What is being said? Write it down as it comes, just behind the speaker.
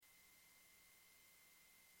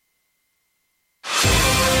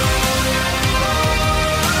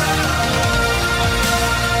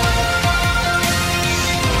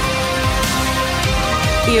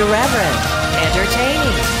Irreverent,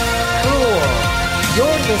 entertaining, cool.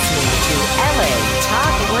 You're listening to LA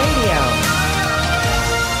Talk Radio.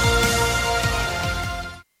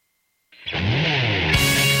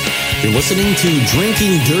 You're listening to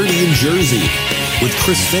Drinking Dirty in Jersey with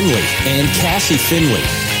Chris Finley and Cassie Finley,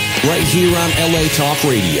 right here on LA Talk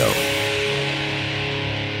Radio.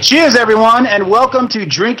 Cheers, everyone, and welcome to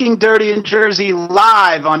Drinking Dirty in Jersey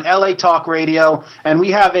live on LA Talk Radio. And we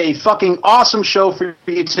have a fucking awesome show for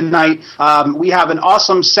you tonight. We have an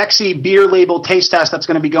awesome, sexy beer label taste test that's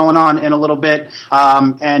going to be going on in a little bit,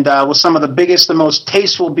 and with some of the biggest and most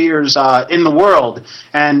tasteful beers in the world.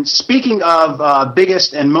 And speaking of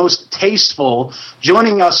biggest and most tasteful,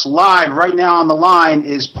 joining us live right now on the line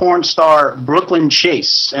is porn star Brooklyn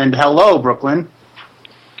Chase. And hello, Brooklyn.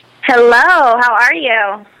 Hello, how are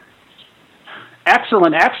you?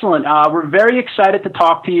 Excellent, excellent. We're very excited to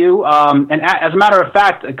talk to you. And as a matter of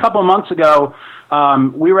fact, a couple of months ago,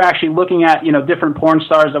 we were actually looking at, different porn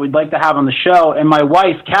stars that we'd like to have on the show. And my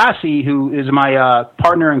wife, Cassie, who is my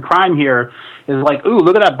partner in crime here, is like, ooh,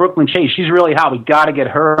 look at that Brooklyn Chase. She's really hot. We got to get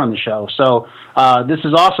her on the show. So this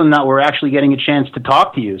is awesome that we're actually getting a chance to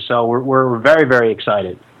talk to you. So we're very, very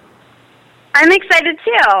excited. I'm excited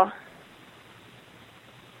too.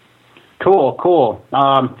 Cool.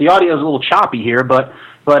 The audio is a little choppy here, but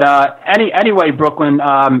anyway, Brooklyn,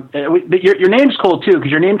 your name's cool too,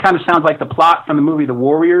 because your name kind of sounds like the plot from the movie The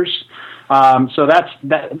Warriors. So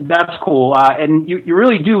that's cool, and you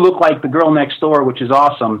really do look like the girl next door, which is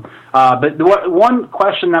awesome. But one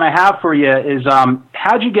question that I have for you is,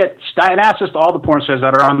 how'd you get? And ask this to all the porn stars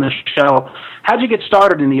that are on this show. How'd you get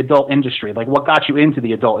started in the adult industry? Like, what got you into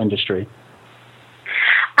the adult industry?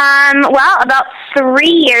 Well, about 3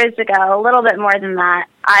 years ago, a little bit more than that,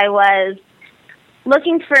 I was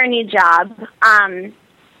looking for a new job, and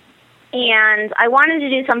I wanted to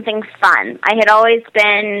do something fun. I had always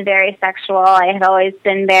been very sexual. I had always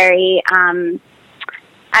been very,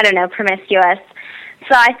 promiscuous.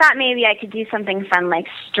 So I thought maybe I could do something fun like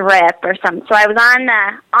strip or something. So I was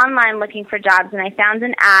online looking for jobs, and I found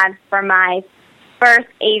an ad for my first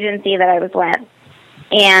agency that I was with.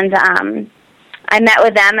 And I met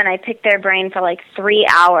with them, and I picked their brain for like 3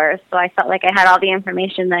 hours, so I felt like I had all the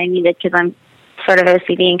information that I needed because I'm sort of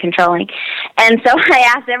OCD and controlling. And so I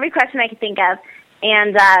asked every question I could think of,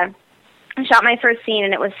 and I shot my first scene,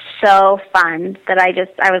 and it was so fun that I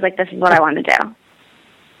was like, this is what I want to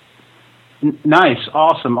do. Nice.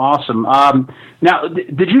 Awesome. Now,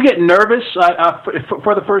 did you get nervous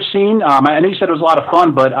for the first scene? I know you said it was a lot of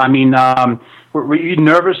fun, but, I mean, were you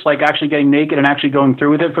nervous, like actually getting naked and actually going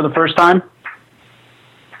through with it for the first time?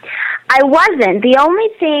 I wasn't. The only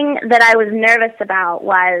thing that I was nervous about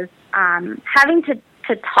was having to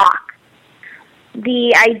talk.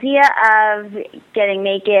 The idea of getting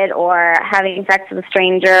naked or having sex with a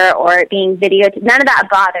stranger or being videotaped, none of that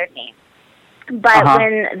bothered me. But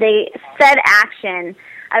when they said action,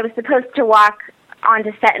 I was supposed to walk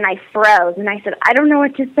onto set and I froze. And I said, I don't know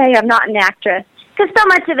what to say. I'm not an actress. Because so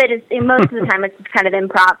much of it is, most of the time, it's just kind of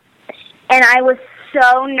improv. And I was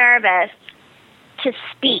so nervous to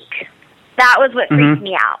speak. That was what freaked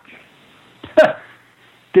me out.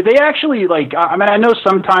 Did they actually, I know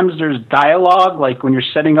sometimes there's dialogue, like when you're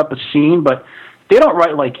setting up a scene, but they don't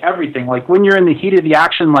write, everything. Like, when you're in the heat of the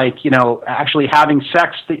action, actually having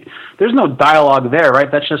sex, there's no dialogue there, right?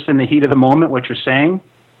 That's just in the heat of the moment, what you're saying?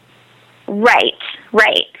 Right.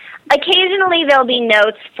 Occasionally there'll be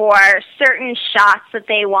notes for certain shots that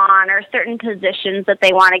they want or certain positions that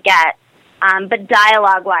they want to get. But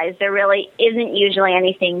dialogue-wise, there really isn't usually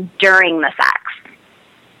anything during the sex.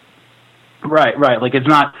 Right. Like, it's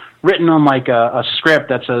not written on, a script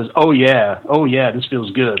that says, oh, yeah, this feels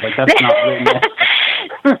good. Like, that's not written yet.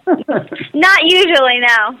 Not usually,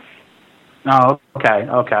 no. Oh, okay.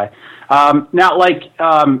 Now,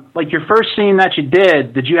 your first scene that you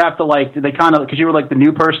did you have to, did they kind of, because you were, the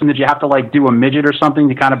new person, did you have to, do a midget or something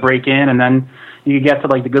to kind of break in, and then you get to,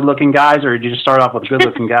 the good-looking guys, or did you just start off with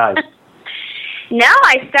good-looking guys? No,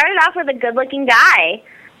 I started off with a good-looking guy.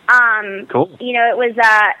 Cool. It was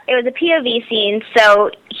a POV scene,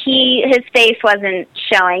 so his face wasn't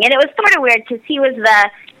showing, and it was sort of weird because he was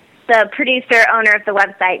the producer, owner of the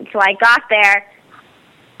website. So I got there,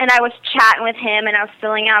 and I was chatting with him, and I was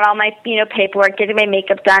filling out all my paperwork, getting my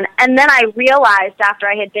makeup done, and then I realized after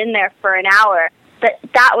I had been there for an hour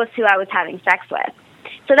that was who I was having sex with.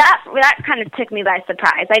 So that kind of took me by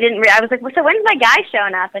surprise. I was like, well, so when's my guy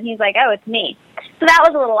showing up? And he's like, oh, it's me. So that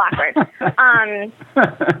was a little awkward.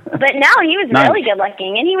 But no, he was really good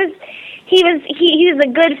looking, and he was a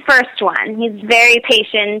good first one. He's very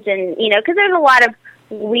patient, and because there's a lot of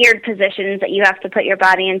weird positions that you have to put your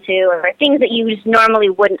body into, or things that you just normally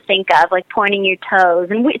wouldn't think of, like pointing your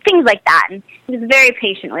toes and things like that. And he was very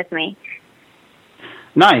patient with me.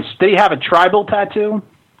 Nice. Did he have a tribal tattoo?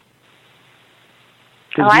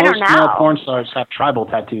 I don't know. Most male porn stars have tribal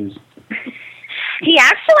tattoos. He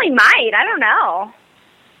actually might. I don't know.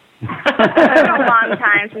 It's been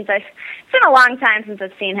a long time since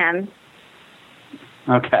I've seen him.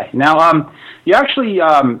 Okay. Now, you actually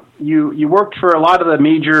you worked for a lot of the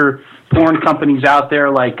major porn companies out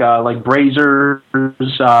there, like Brazzers.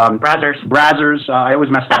 I always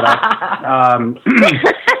mess that up.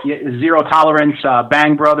 Zero Tolerance,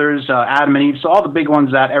 Bang Brothers, Adam and Eve. So all the big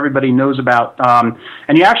ones that everybody knows about.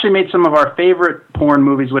 And you actually made some of our favorite porn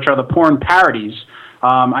movies, which are the porn parodies.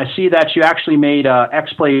 I see that you actually made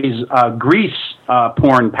X-Play's Grease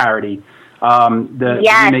porn parody, the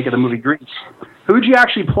remake of the movie Grease. Who did you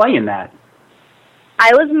actually play in that?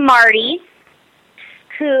 I was Marty,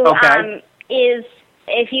 who is,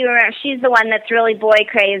 if you remember, she's the one that's really boy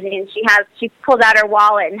crazy, and she pulls out her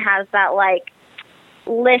wallet and has that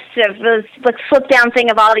list of those flip down thing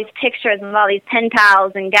of all these pictures of all these pen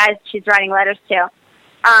pals and guys she's writing letters to.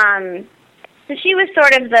 So she was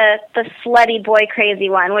sort of the slutty boy crazy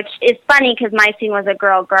one, which is funny because my scene was a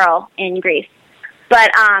girl in Grease.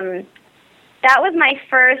 But that was my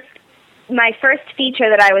first feature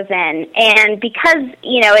that I was in, and because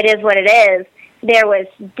it is what it is, there was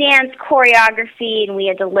dance choreography, and we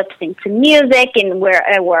had to lip sync to music, and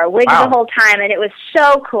I wore a wig the whole time, and it was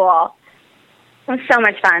so cool. It was so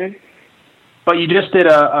much fun. But you just did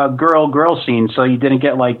a girl scene, so you didn't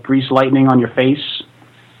get grease lightning on your face?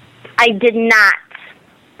 I did not.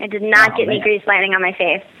 Get any grease lightning on my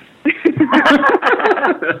face.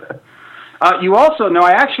 You also know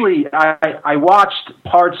I watched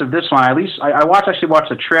parts of this one. At least I actually watched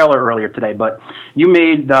the trailer earlier today. But you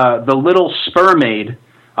made the Little Spermaid,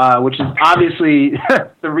 which is obviously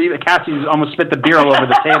Cassie's almost spit the beer all over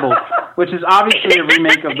the table, which is obviously a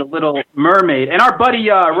remake of the Little Mermaid. And our buddy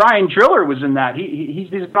Ryan Driller was in that.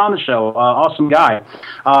 He's on the show. Awesome guy.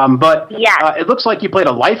 But it looks like you played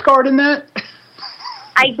a lifeguard in that.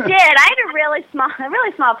 I did. I had a really small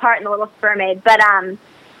part in the Little Spermaid, but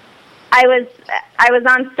I was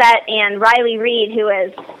on set, and Riley Reid, who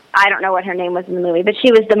is, I don't know what her name was in the movie, but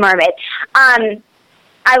she was the mermaid.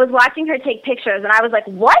 I was watching her take pictures, and I was like,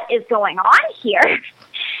 what is going on here?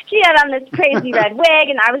 She had on this crazy red wig,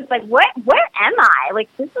 and I was like, where am I?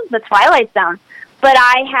 This is the Twilight Zone. But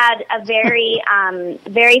I had a very,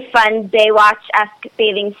 very fun Baywatch-esque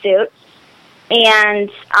bathing suit,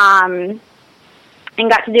 and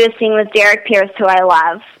got to do a scene with Derek Pierce, who I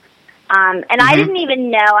love. And I didn't even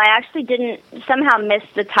know. I actually didn't somehow miss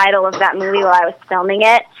the title of that movie while I was filming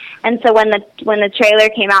it. And so when the trailer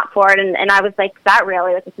came out for it, and I was like, is that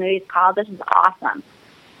really what this movie's called? This is awesome.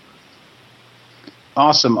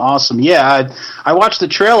 Awesome. Yeah, I watched the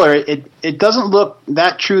trailer. It doesn't look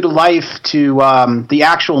that true to life to the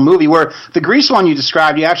actual movie. Where the Grease one you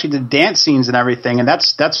described, you actually did dance scenes and everything, and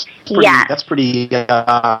that's pretty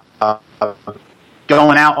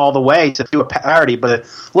going out all the way to do a parody. But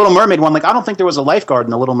Little Mermaid one, I don't think there was a lifeguard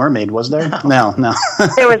in the Little Mermaid, was there? No.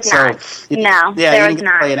 There was not. No, there was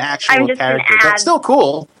not. Play an actual character, but still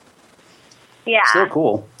cool. Yeah, still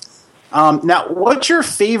cool. Now, what's your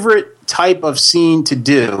favorite type of scene to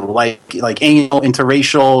do? Like anal,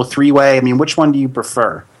 interracial, three-way? I mean, which one do you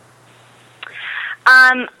prefer?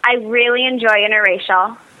 I really enjoy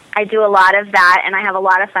interracial. I do a lot of that, and I have a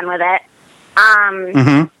lot of fun with it.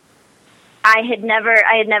 I had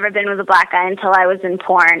never been with a black guy until I was in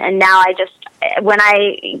porn, and now when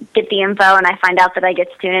I get the info and I find out that I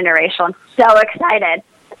get to do an interracial, I'm so excited.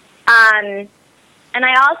 And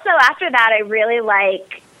I also, after that, I really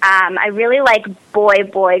like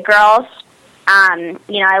boy girls.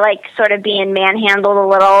 I like sort of being manhandled a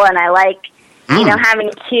little, and I like, having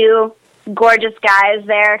two gorgeous guys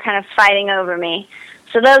there kind of fighting over me.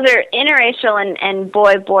 So those are interracial and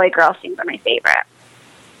boy girl scenes are my favorite.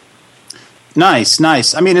 Nice.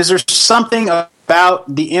 I mean, is there something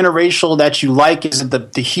about the interracial that you like? Is it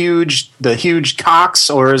the huge cocks,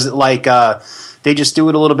 or is it they just do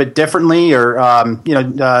it a little bit differently, or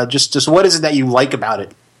just what is it that you like about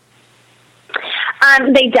it?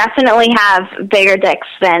 They definitely have bigger dicks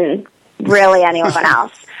than really anyone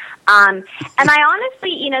else. And I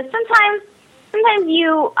honestly, sometimes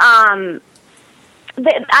you, I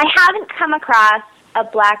haven't come across a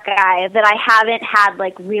black guy that I haven't had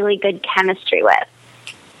really good chemistry with.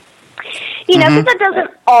 Because that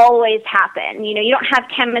doesn't always happen. You don't have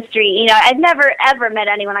chemistry. I've never ever met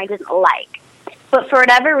anyone I didn't like. But for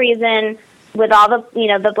whatever reason, with all the,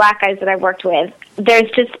 the black guys that I've worked with,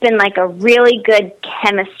 there's just been like a really good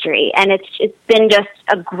chemistry, and it's been just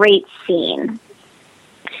a great scene.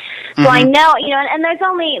 So I know, and there's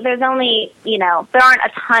only, there aren't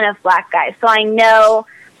a ton of black guys. So I know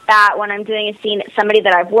that when I'm doing a scene, it's somebody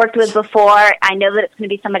that I've worked with before. I know that it's going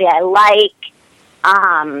to be somebody I like.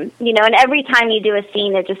 And every time you do a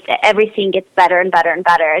scene, every scene gets better and better and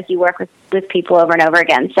better as you work with people over and over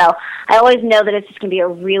again. So I always know that it's just going to be a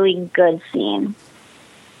really good scene.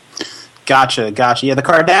 Gotcha. Yeah, the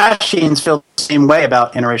Kardashians feel the same way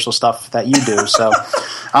about interracial stuff that you do. So,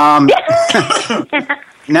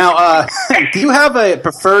 now, do you have a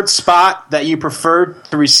preferred spot that you prefer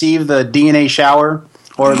to receive the DNA shower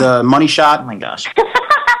or the money shot? Oh my gosh.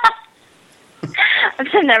 I've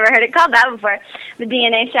never heard it called that before. The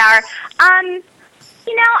DNA shower. I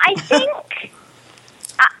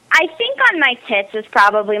think on my tits is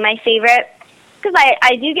probably my favorite, because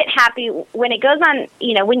I do get happy when it goes on.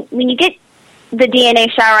 When you get the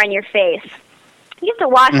DNA shower on your face, you have to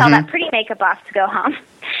wash all that pretty makeup off to go home.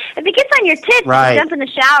 If it gets on your tits, you jump in the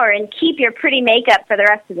shower and keep your pretty makeup for the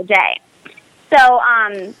rest of the day. So,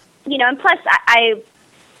 and plus, I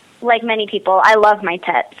like many people, I love my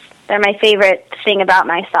tits. They're my favorite thing about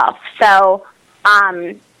myself. So,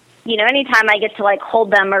 anytime I get to like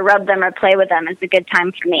hold them or rub them or play with them, it's a good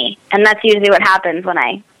time for me. And that's usually what happens when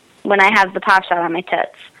I have the pop shot on my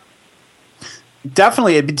tits.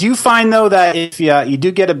 Definitely. Do you find, though, that if you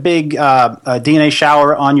do get a big DNA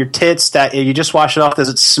shower on your tits, that you just wash it off, does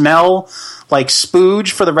it smell like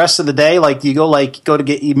spooge for the rest of the day? Like, do you go to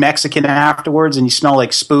get you Mexican afterwards and you smell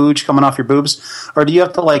like spooge coming off your boobs? Or do you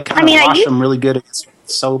have to wash them really good with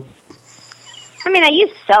soap? I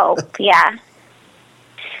use soap, yeah.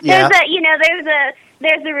 There's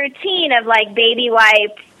a routine of like baby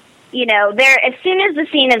wipes. As soon as the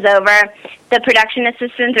scene is over, the production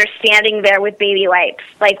assistants are standing there with baby wipes,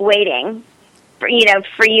 like waiting for you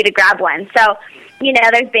to grab one. So,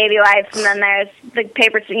 there's baby wipes, and then there's the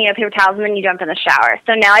paper towels, and then you jump in the shower.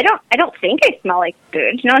 So no, I don't think I smell like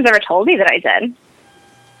spooge. No one's ever told me that I did.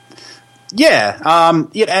 Yeah,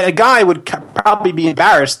 and a guy would probably be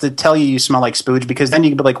embarrassed to tell you smell like spooge, because then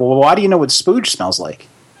you could be like, well, why do you know what spooge smells like?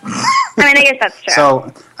 I guess that's true.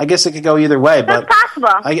 So I guess it could go either way. That's possible.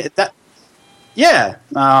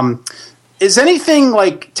 Is anything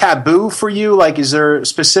like taboo for you? Like, is there a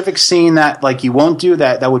specific scene that like you won't do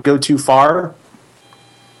that would go too far?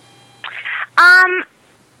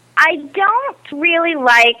 I don't really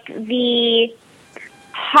like the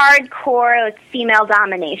hardcore female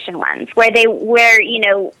domination ones where there was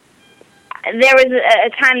a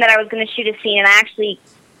time that I was going to shoot a scene and I actually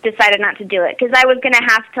decided not to do it because I was going to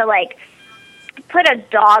have to like put a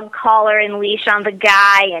dog collar and leash on the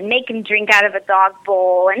guy and make him drink out of a dog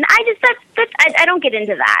bowl, and I don't get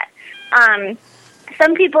into that.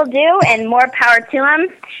 Some people do, and more power to them.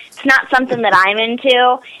 It's not something that I'm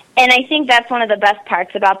into, and I think that's one of the best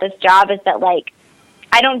parts about this job is that like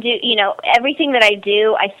I don't do everything that I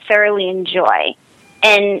do I thoroughly enjoy,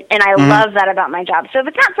 and I love that about my job. So if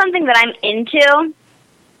it's not something that I'm into,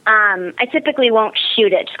 I typically won't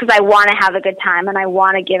shoot it just because I want to have a good time and I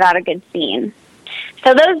want to give out a good scene.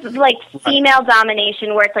 So those like female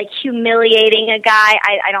domination where it's like humiliating a guy,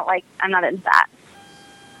 I don't like. I'm not into that.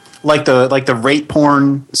 Like the rape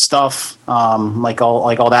porn stuff, like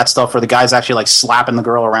all that stuff where the guy's actually like slapping the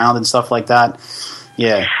girl around and stuff like that.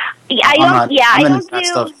 Yeah. I don't do.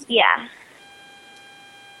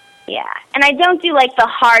 Yeah. And I don't do like the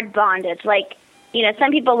hard bondage. Like,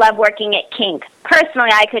 some people love working at kink.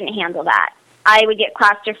 Personally, I couldn't handle that. I would get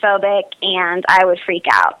claustrophobic and I would freak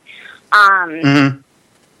out.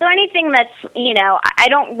 So anything that's, I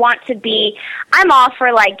don't want to be, I'm all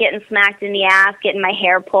for like getting smacked in the ass, getting my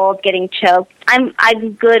hair pulled, getting choked.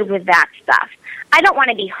 I'm good with that stuff. I don't want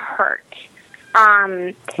to be hurt.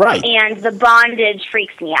 Right. And the bondage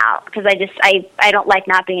freaks me out because I don't like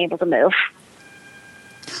not being able to move.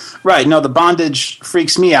 Right. No, the bondage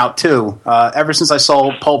freaks me out too. Ever since I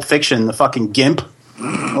saw Pulp Fiction, the fucking gimp,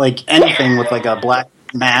 like anything with like a black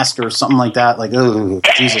mask or something like that, like, oh,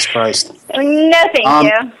 Jesus Christ. No,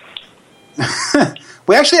 thank you.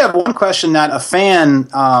 We actually have one question that a fan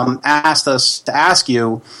asked us to ask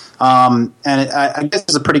you, and I guess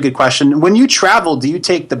it's a pretty good question. When you travel, do you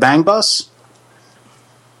take the Bang Bus?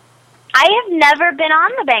 I have never been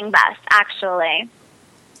on the Bang Bus, actually.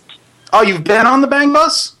 Oh, you've been on the Bang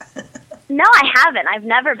Bus? No, I haven't. I've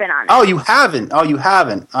never been on it. Oh, you haven't? I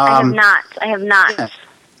have not. Yeah.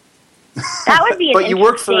 That would be. But you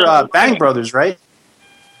worked for Bang Brothers, right?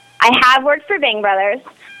 I have worked for Bang Brothers.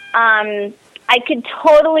 I could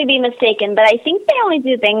totally be mistaken, but I think they only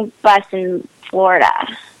do Bang Bus in Florida.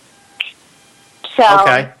 So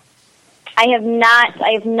Okay. I have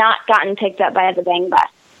not gotten picked up by the Bang Bus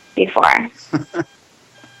before.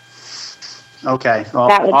 Okay. Well,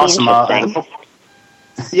 That would awesome. be interesting.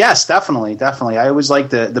 Yes, definitely. I always like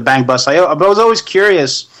the Bang Bus. I was always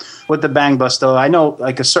curious with the Bang Bus, though. I know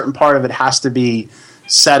like a certain part of it has to be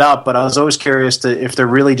set up, but I was always curious if they're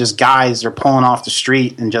really just guys they're pulling off the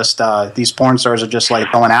street and just these porn stars are just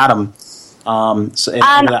like going at them.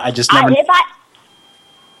 I just never.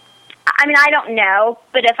 I mean, I don't know,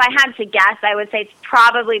 but if I had to guess, I would say it's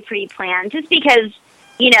probably pre-planned, just because,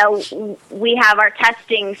 you know, we have our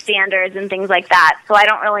testing standards and things like that. So I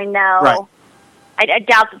don't really know. Right. I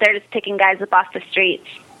doubt that they're just picking guys up off the streets.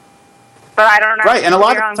 But I don't know. Right, and a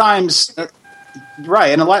lot of times,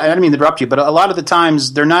 right, and I didn't mean to interrupt you, but a lot of the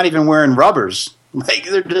times they're not even wearing rubbers. Like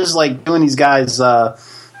they're just like doing these guys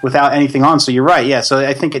without anything on. So you're right, yeah. So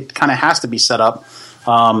I think it kind of has to be set up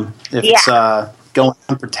if it's going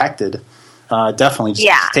unprotected. Definitely,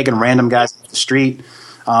 just taking random guys off the street.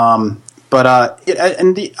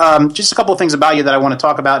 Just a couple of things about you that I want to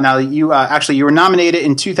talk about now. You were nominated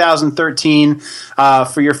in 2013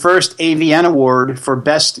 for your first AVN award for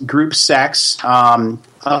Best Group Sex.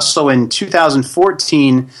 Also in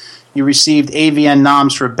 2014, you received AVN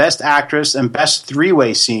noms for Best Actress and Best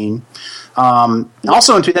Three-Way Scene.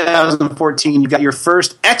 Also in 2014, you got your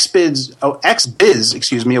first XBiz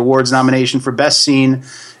Awards nomination for Best Scene,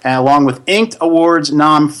 along with Inked Awards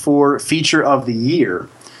nom for Feature of the Year.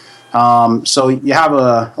 So you have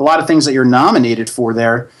a lot of things that you're nominated for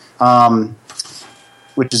there,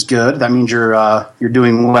 which is good. That means you're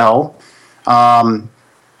doing well.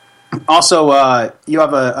 Also, you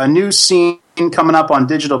have a new scene coming up on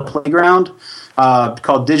Digital Playground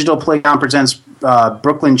called Digital Playground Presents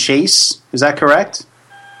Brooklyn Chase. Is that correct?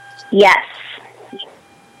 Yes.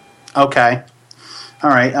 Okay. All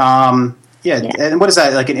right. And what is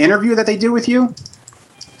that, like an interview that they do with you?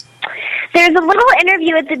 There's a little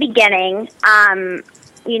interview at the beginning,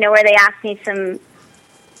 where they ask me some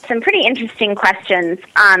pretty interesting questions.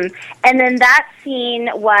 And then that scene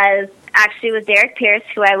was actually with Derek Pierce,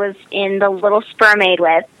 who I was in The Little Spermaid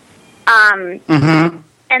with. And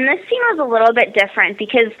this scene was a little bit different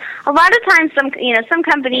because a lot of times some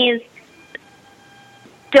companies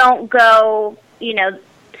don't go,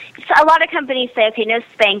 a lot of companies say, okay, no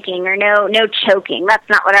spanking or no choking. That's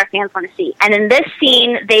not what our fans want to see. And in this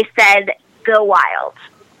scene, they said, go wild.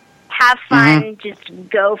 Have fun, just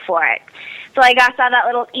go for it. So I saw that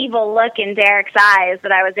little evil look in Derek's eyes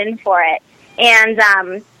that I was in for it. And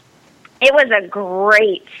it was a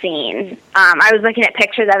great scene. I was looking at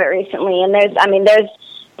pictures of it recently, and there's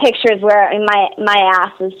pictures where my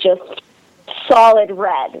ass is just solid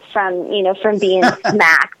red from being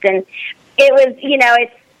smacked. And it was,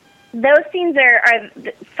 those scenes are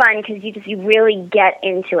fun because you really get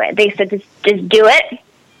into it. They said just do it.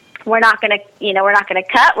 We're not gonna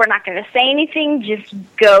cut. We're not gonna say anything. Just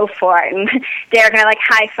go for it. And Derek and I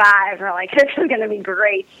high five. We're like, this is gonna be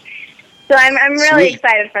great. So I'm really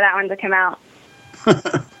excited for that one to come out.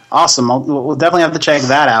 Awesome. We'll definitely have to check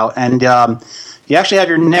that out. And you actually have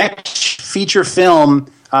your next feature film,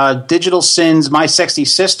 Digital Sins: My Sexy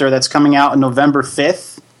Sister, that's coming out on November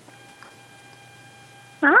 5th.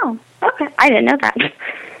 Oh, okay. I didn't know that.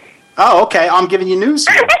 Oh, okay. I'm giving you news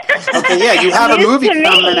here. Okay, yeah, you have a movie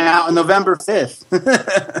coming out on November 5th.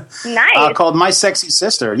 Nice. Called My Sexy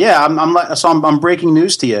Sister. Yeah, I'm breaking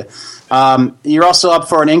news to you. You're also up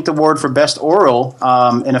for an Inked Award for Best Oral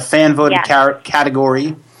in a fan-voted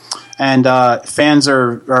category. And fans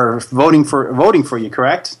are voting for you,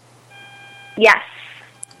 correct? Yes.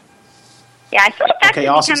 Yeah, I feel like that's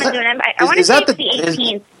awesome. coming to an end. I want to say it's the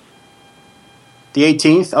 18th. The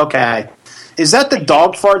 18th? Okay. Is that the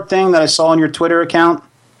dog fart thing that I saw on your Twitter account?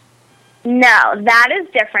 No, that is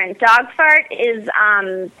different. Dog Fart is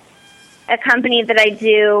a company that I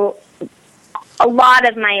do a lot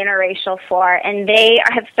of my interracial for, and they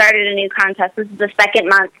have started a new contest. This is the second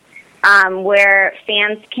month where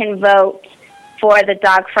fans can vote for the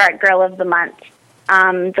Dog Fart Girl of the Month.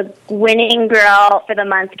 The winning girl for the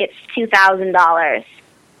month gets $2,000.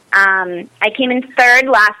 I came in third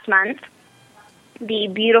last month. The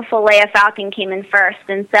beautiful Leia Falcon came in first,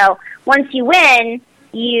 and so once you win,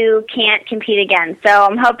 you can't compete again. So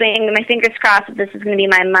I'm hoping, my fingers crossed, that this is going to be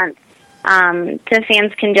my month. So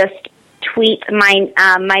fans can just tweet my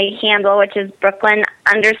handle, which is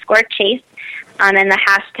Brooklyn_Chase, and the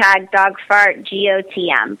hashtag DogFart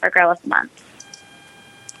GOTM for Girl of the Month.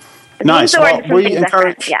 Nice. Well, we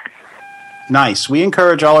encourage. Yeah. Nice. We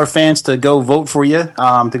encourage all our fans to go vote for you,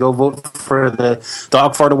 to go vote for the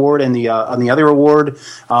Dog Fart Award and the other award.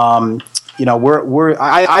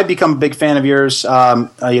 I've become a big fan of yours,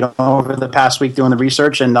 over the past week doing the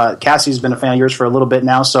research, and Cassie's been a fan of yours for a little bit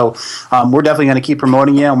now. So we're definitely going to keep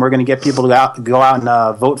promoting you, and we're going to get people to go out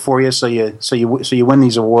and vote for you, so you win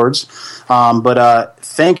these awards. But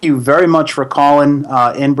thank you very much for calling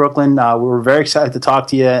in Brooklyn. We're very excited to talk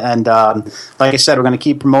to you, and like I said, we're going to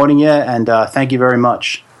keep promoting you. And thank you very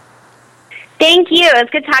much. Thank you. It was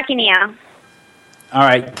good talking to you. All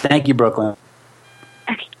right. Thank you, Brooklyn.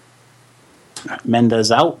 Okay.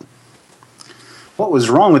 Mendez out. What was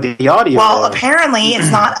wrong with the audio? Well, apparently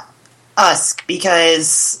it's not us,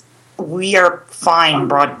 because we are fine.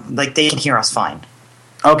 They can hear us fine.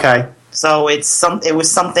 Okay. So it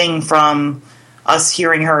was something from us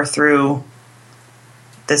hearing her through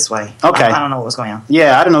this way. Okay. I don't know what was going on.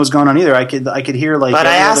 Yeah, I don't know what was going on either. I could hear like. But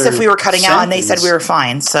I asked if we were cutting sentence. out, and they said we were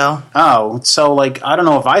fine. So. Oh, so like I don't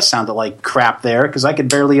know if I sounded like crap there, because I could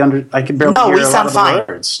barely No, hear we a lot sound of fine. the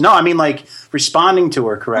words. No, I mean like responding to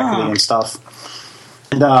her correctly and stuff.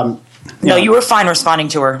 And no, you were fine responding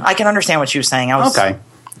to her. I can understand what she was saying. Okay.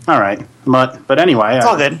 All right, but anyway, it's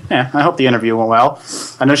all good. Yeah, I hope the interview went well.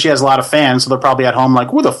 I know she has a lot of fans, so they're probably at home like,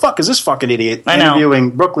 "Who the fuck is this fucking idiot interviewing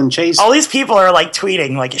Brooklyn Chase?" All these people are like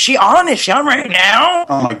tweeting, like, "Is she on? Is she on right now?"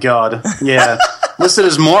 Oh my god, yeah, listed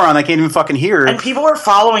as moron. I can't even fucking hear her. And people are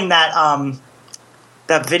following that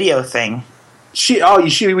video thing. We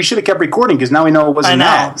should have kept recording, because now we know it wasn't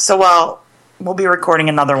that. So we'll be recording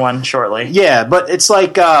another one shortly. Yeah, but it's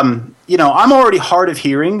like I'm already hard of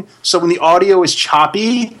hearing, so when the audio is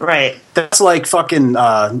choppy, right, that's like fucking.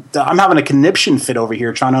 I'm having a conniption fit over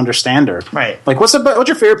here trying to understand her. Right. Like, what's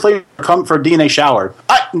your favorite place to come for a DNA shower?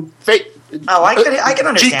 I can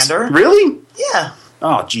understand her. Really? Yeah.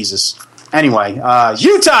 Oh Jesus. Anyway,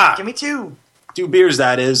 Utah. Give me 2 beers,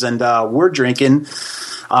 that is, and we're drinking.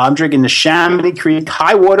 I'm drinking the Chamonix Creek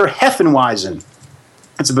Highwater Hefeweizen.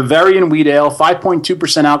 It's a Bavarian wheat ale,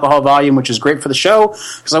 5.2% alcohol volume, which is great for the show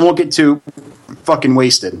because I won't get too fucking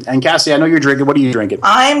wasted. And Cassie, I know you're drinking. What are you drinking?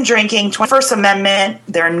 I'm drinking 21st Amendment,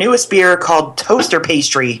 their newest beer called Toaster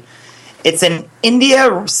Pastry. It's an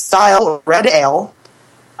India-style red ale,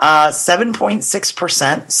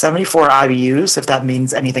 7.6%, 74 IBUs, if that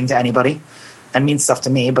means anything to anybody. That means stuff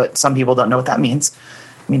to me, but some people don't know what that means.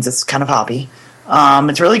 It means it's kind of hoppy.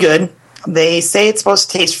 It's really good. They say it's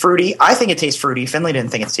supposed to taste fruity. I think it tastes fruity. Finley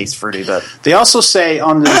didn't think it tastes fruity, but they also say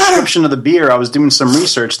on the description of the beer, I was doing some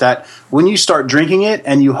research, that when you start drinking it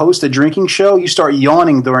and you host a drinking show, you start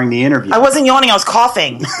yawning during the interview. I wasn't yawning. I was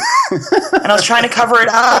coughing, and I was trying to cover it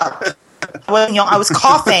up. I was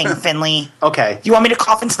coughing, Finley. Okay. You want me to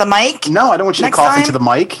cough into the mic? No, I don't want you to cough into the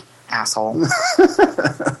mic, asshole.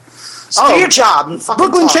 Do your job. And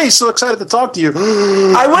Brooklyn talk. Chase, so excited to talk to you.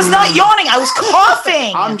 I was not yawning. I was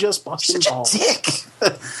coughing. I'm just busting balls. Such a dick.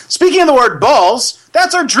 Speaking of the word balls,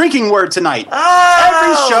 that's our drinking word tonight. Oh.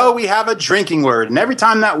 Every show we have a drinking word, and every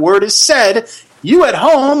time that word is said, you at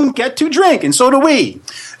home get to drink, and so do we.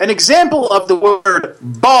 An example of the word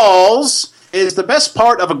balls is the best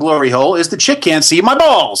part of a glory hole is the chick can't see my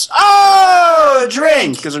balls. Oh,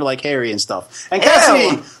 drink! Because they're like hairy and stuff. And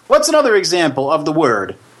Cassie, what's another example of the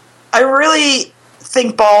word? I really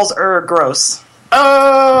think balls are gross.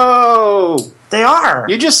 Oh! They are.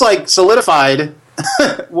 You just, like, solidified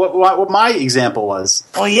what my example was.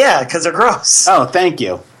 Well, yeah, because they're gross. Oh, thank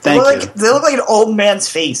you. They look like an old man's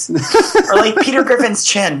face. Or like Peter Griffin's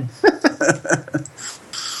chin.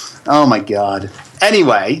 Oh, my God.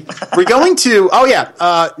 Anyway, we're going to... Oh,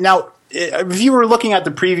 yeah. Now... If you were looking at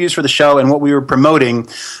the previews for the show and what we were promoting,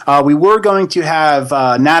 we were going to have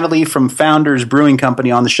Natalie from Founders Brewing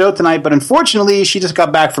Company on the show tonight, but unfortunately, she just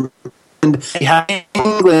got back from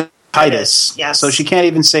English-itis, yes. So she can't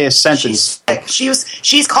even say a sentence.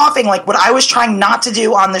 She's coughing like what I was trying not to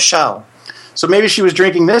do on the show. So maybe she was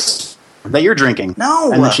drinking this that you're drinking.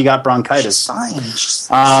 No. And then she got bronchitis. She's fine. She's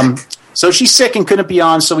sick. So she's sick and couldn't be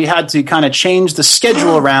on, so we had to kind of change the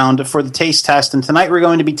schedule around for the taste test. And tonight we're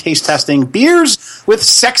going to be taste testing beers with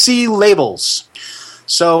sexy labels.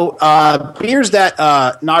 So beers that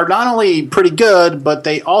are not only pretty good, but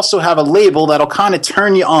they also have a label that'll kind of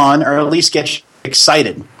turn you on or at least get you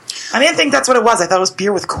excited. I didn't think that's what it was. I thought it was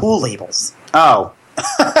beer with cool labels. Oh.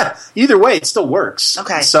 Either way, it still works.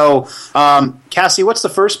 Okay. So, Cassie, what's the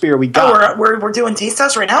first beer we got? Oh, we're doing taste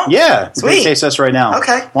test right now? Yeah. Sweet. We're doing taste test right now.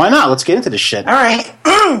 Okay. Why not? Let's get into this shit. All right.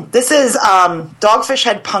 This is Dogfish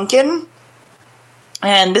Head Pumpkin.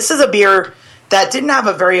 And this is a beer that didn't have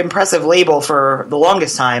a very impressive label for the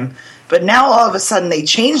longest time. But now all of a sudden they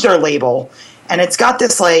changed their label. And it's got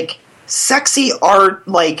this like sexy art,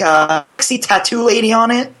 like sexy tattoo lady on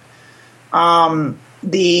it.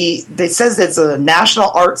 It says it's a National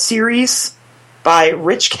Art Series by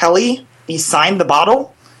Rich Kelly, he signed the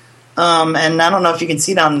bottle. And I don't know if you can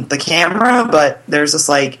see it on the camera, but there's this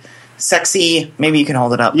like sexy. Maybe you can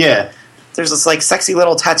hold it up. Yeah. There's this like sexy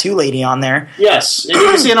little tattoo lady on there. Yes, you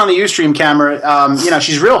can see it on the Ustream camera.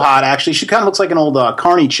 She's real hot. Actually, she kind of looks like an old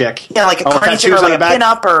Carney chick. Yeah, like a Carney chick, or like a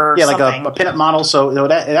pinup, or yeah, something. like a pinup model. So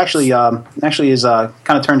it actually is kind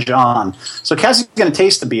of turns you on. So Cassie's going to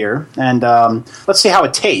taste the beer, and let's see how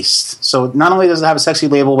it tastes. So not only does it have a sexy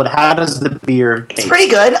label, but how does the beer taste? It's pretty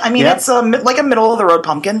good. I mean, it's like a middle of the road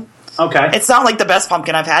pumpkin. Okay. It's not like the best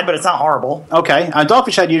pumpkin I've had, but it's not horrible. Okay.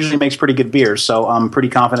 Dogfish Head usually makes pretty good beers, so I'm pretty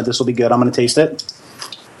confident this will be good. I'm going to taste it.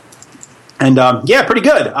 And, pretty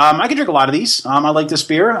good. I could drink a lot of these. I like this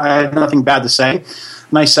beer. I have nothing bad to say.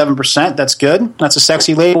 Nice 7%. That's good. That's a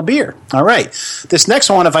sexy label beer. All right. This next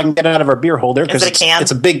one, if I can get it out of our beer holder, because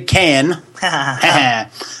it's a big can.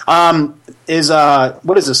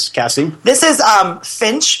 What is this, Cassie? This is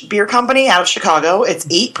Finch Beer Company out of Chicago. It's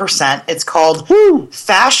 8%. It's called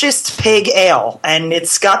Fascist Pig Ale, and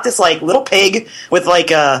it's got this like little pig with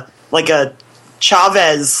like a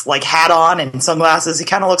Chavez like hat on and sunglasses. He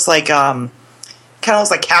kind of looks like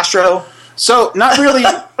Castro. So not really,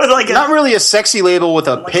 not really a sexy label with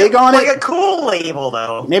a pig on it. Like a cool label,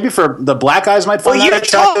 though. Maybe for the black guys might find you that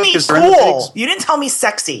told attractive me cool. You didn't tell me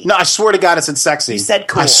sexy. No, I swear to God, it said sexy. You said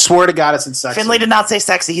cool. I swear to God, it said sexy. Finley did not say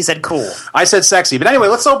sexy. He said cool. I said sexy. But anyway,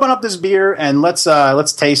 let's open up this beer and let's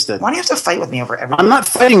taste it. Why do you have to fight with me over everything? I'm not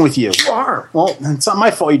fighting with you. You are. Well, it's not my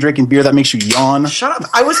fault you're drinking beer that makes you yawn. Shut up.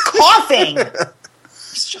 I was coughing.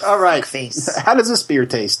 All right. Face. How does this beer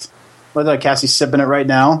taste? Look at Cassie's sipping it right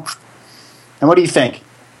now. And what do you think?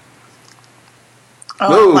 I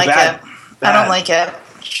don't like it. I don't like it.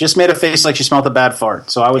 She just made a face like she smelled a bad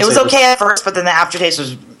fart. So I would say it was okay at first, but then the aftertaste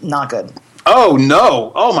was not good. Oh,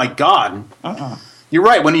 no. Oh, my God. You're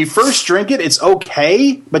right. When you first drink it, it's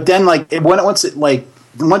okay. But then, like, once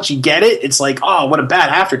you get it, it's like, oh, what a bad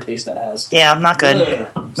aftertaste that has. Yeah, not good.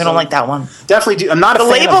 We don't like that one. Definitely do. I'm not a fan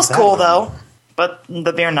of that. The label's cool, though. But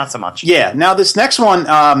the beer, not so much. Yeah. Now, this next one,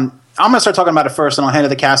 I'm going to start talking about it first, and I'll hand it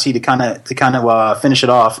to Cassie to kind of finish it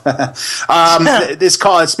off.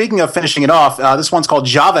 Speaking of finishing it off, this one's called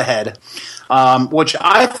Java Head, which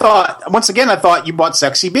I thought you bought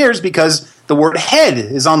sexy beers because the word head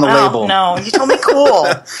is on the label. No, you told me cool.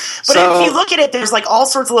 But if you look at it, there's like all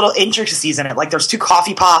sorts of little intricacies in it. Like there's 2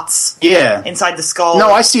 coffee pots inside the skull.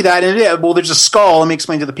 No, I see that. And there's a skull. Let me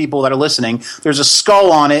explain to the people that are listening. There's a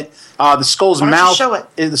skull on it. The skull's mouth. Show it?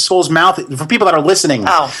 The skull's mouth, for people that are listening,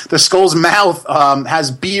 the skull's mouth has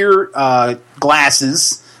beer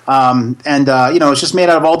glasses. It's just made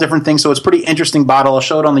out of all different things, so it's a pretty interesting bottle. I'll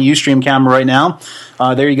show it on the Ustream camera right now.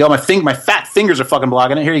 There you go. My fat fingers are fucking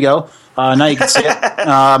blocking it. Here you go. Now you can see it.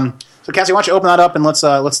 So, Cassie, why don't you open that up and let's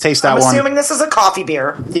taste that one. I'm assuming this is a coffee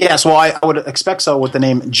beer. Yes, well, I would expect so with the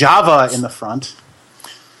name Java in the front.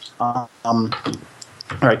 All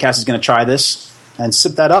right, Cassie's going to try this and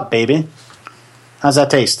sip that up, baby. How's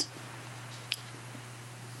that taste?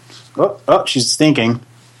 Oh, she's thinking.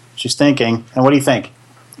 She's thinking. And what do you think?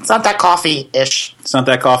 It's not that coffee-ish. It's not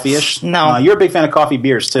that coffee-ish? No. You're a big fan of coffee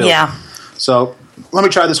beers, too. Yeah. So let me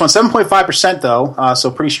try this one. 7.5%, though,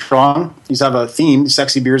 so pretty strong. These have a theme.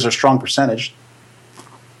 Sexy beers are strong percentage.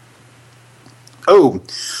 Oh.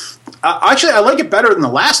 Actually, I like it better than the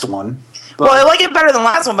last one. Well, I like it better than the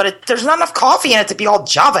last one, but there's not enough coffee in it to be all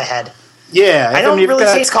Java Head. Yeah. I don't really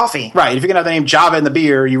taste coffee. Right. If you're going to have the name Java in the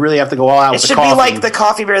beer, you really have to go all out with the coffee. It should be like the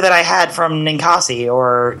coffee beer that I had from Ninkasi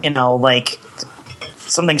or, like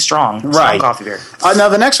something strong. Right. Strong coffee beer. Now,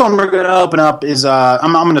 the next one we're going to open up is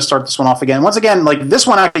I'm going to start this one off again. Once again, like this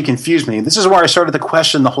one actually confused me. This is where I started to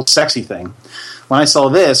question the whole sexy thing. When I saw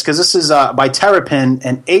this, because this is by Terrapin,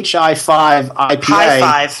 an HI5 IPA. High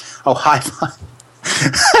five. Oh, high five.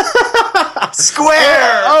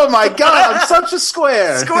 Square! Oh my God, I'm such a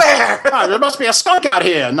square. Square! Oh, there must be a skunk out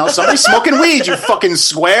here. No, somebody's smoking weed, you fucking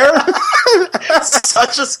square.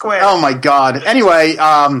 Such a square. Oh my God. Anyway,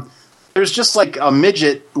 there's just like a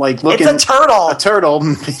midget, like looking. It's a turtle. A turtle.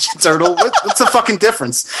 Midget turtle. What's the fucking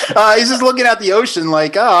difference? He's just looking at the ocean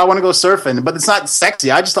like, oh, I want to go surfing. But it's not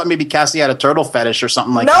sexy. I just thought maybe Cassie had a turtle fetish or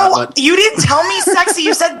something like that. No, you didn't tell me sexy.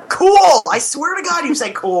 You said cool. I swear to God, you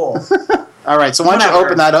said cool. All right, so why don't you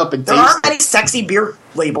open that up and taste? There aren't any sexy beer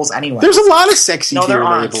labels anyway. There's a lot of sexy beer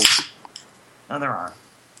aren't. labels. No, there aren't.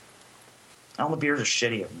 All the beers are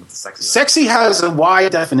shitty with the sexy. Sexy has a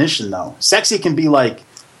wide definition, though. Sexy can be like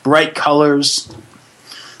bright colors,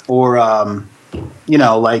 or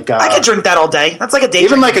like I could drink that all day. That's like a day.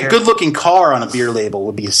 Even like a good-looking car on a beer label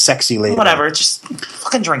would be a sexy label. Whatever, just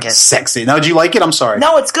fucking drink it. Sexy. Now, do you like it? I'm sorry.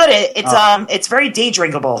 No, it's good. It's very day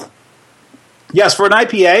drinkable. Yes, for an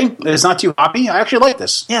IPA, it's not too hoppy. I actually like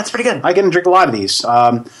this. Yeah, it's pretty good. I can drink a lot of these.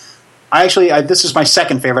 This is my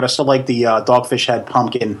second favorite. I still like the Dogfish Head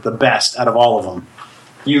Pumpkin the best out of all of them.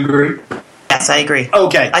 You agree? Yes, I agree.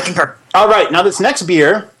 Okay. I concur. All right, now this next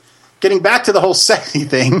beer, getting back to the whole sexy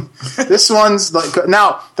thing, this one's like,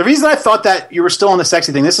 now the reason I thought that you were still on the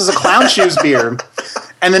sexy thing, this is a Clown Shoes beer,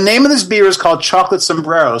 and the name of this beer is called Chocolate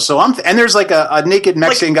Sombrero. So and there's like a naked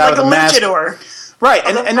Mexican guy with a mask. Right,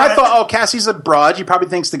 and I thought, oh, Cassie's a broad. She probably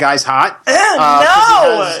thinks the guy's hot.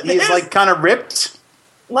 No! He's like kind of ripped.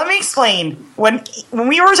 Let me explain. When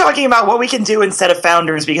we were talking about what we can do instead of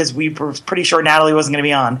Founders, because we were pretty sure Natalie wasn't going to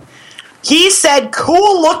be on, he said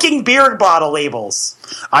cool-looking beer bottle labels.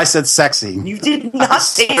 I said sexy. You did not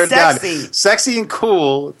say sexy. God. Sexy and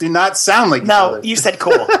cool do not sound like each No, other. you said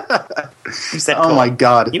cool. You said cool. Oh, my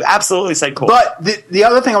God. You absolutely said cool. But the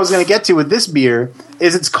other thing I was going to get to with this beer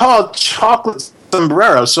is it's called Chocolate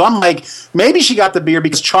Sombrero. So I'm like, maybe she got the beer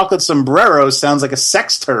because Chocolate Sombrero sounds like a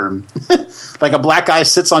sex term. Like a black guy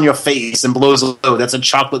sits on your face and blows a load. That's a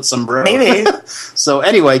chocolate sombrero. Maybe. So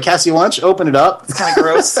anyway, Cassie, why don't you open it up? It's kind of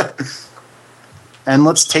gross. And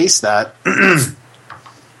let's taste that.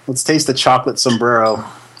 Let's taste the chocolate sombrero.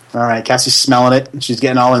 All right, Cassie's smelling it. She's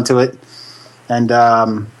getting all into it. And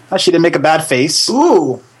she didn't make a bad face.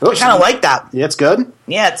 Ooh. I kind of like that. Yeah, it's good?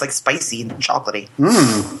 Yeah, it's like spicy and chocolatey.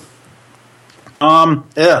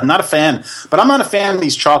 Not a fan. But I'm not a fan of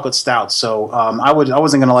these chocolate stouts, so I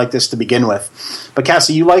wasn't going to like this to begin with. But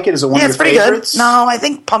Cassie, you like it? Is it one of your favorites? Good. No, I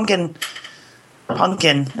think pumpkin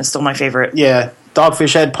is still my favorite. Yeah,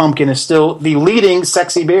 Dogfish Head Pumpkin is still the leading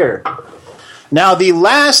sexy beer. Now, the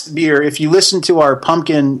last beer, if you listen to our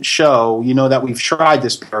pumpkin show, you know that we've tried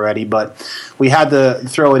this beer already, but we had to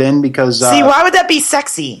throw it in because... See, why would that be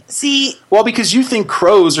sexy? Well, because you think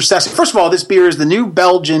crows are sexy. First of all, this beer is the New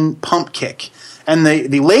Belgian Pump Kick, and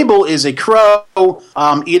the label is a crow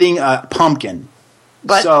eating a pumpkin.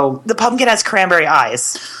 But the pumpkin has cranberry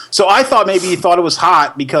eyes. So I thought maybe you thought it was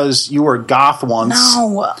hot because you were goth once.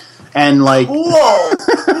 No. And like...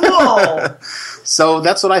 Whoa. So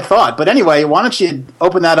that's what I thought. But anyway, why don't you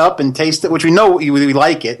open that up and taste it, which we know we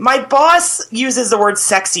like it. My boss uses the word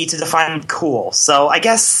sexy to define cool, so I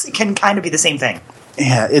guess it can kind of be the same thing.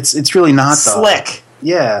 Yeah, it's really not, though. Slick.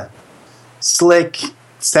 Yeah. Slick,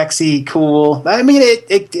 sexy, cool. I mean,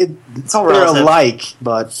 it's all relative. They're alike,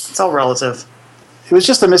 but... It's all relative. It was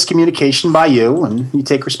just a miscommunication by you, and you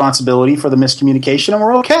take responsibility for the miscommunication, and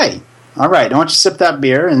we're okay. All right, why don't you sip that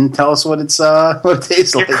beer and tell us what it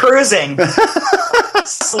tastes like. You're cruising.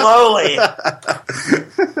 Slowly.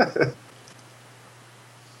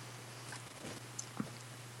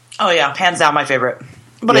 Oh, yeah, hands down my favorite.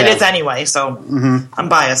 But it is anyway, so I'm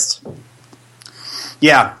biased.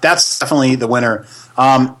 Yeah, that's definitely the winner.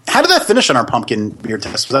 How did that finish on our pumpkin beer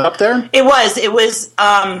test? Was that up there? It was. It was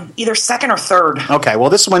either second or third. Okay, well,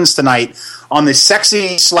 this wins tonight on the sexy /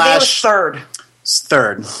 I think it was third.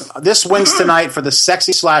 Third. This wins tonight for the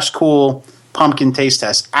sexy / cool pumpkin taste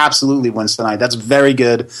test. Absolutely wins tonight. That's very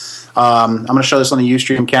good. I'm going to show this on the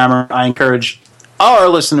Ustream camera. I encourage all our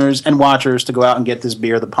listeners and watchers to go out and get this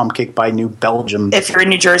beer, the Pump Kick by New Belgium. If you're in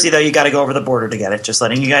New Jersey, though, you got to go over the border to get it. Just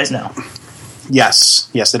letting you guys know. Yes,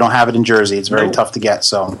 they don't have it in Jersey. It's very tough to get.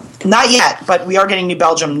 So not yet, but we are getting New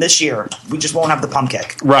Belgium this year. We just won't have the Pump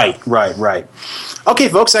Kick. Right. Okay,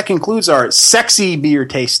 folks, that concludes our sexy beer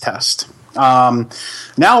taste test. Now,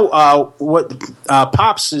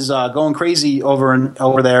 Pops is going crazy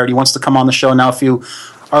over there. He wants to come on the show now. If you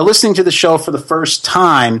are listening to the show for the first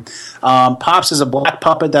time, Pops is a black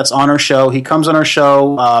puppet that's on our show. He comes on our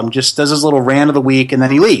show, just does his little rant of the week, and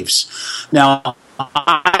then he leaves. Now,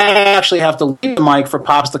 I actually have to leave the mic for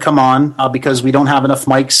Pops to come on because we don't have enough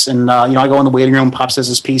mics, and I go in the waiting room, Pops says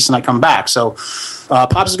his piece, and I come back. So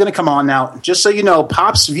Pops is going to come on now. Just so you know,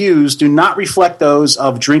 Pops' views do not reflect those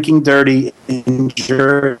of Drinking Dirty in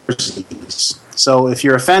Jersey. So if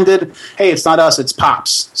you're offended, hey, it's not us, it's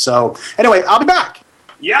Pops. So anyway, I'll be back.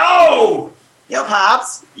 Yo,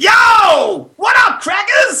 Pops. Yo, what up,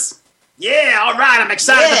 crackers? Yeah, all right, I'm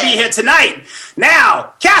excited to be here tonight.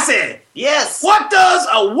 Now, Cassie. Yes. What does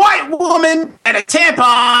a white woman and a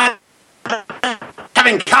tampon have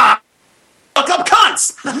in common? Look up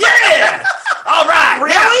cunts. Yeah. All right.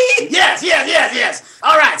 Really? Now, yes.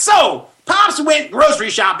 All right, so Pops went grocery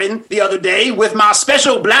shopping the other day with my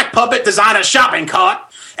special black puppet designer shopping cart,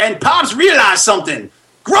 and Pops realized something.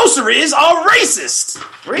 Groceries are racist.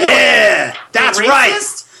 Really? Yeah, that's right.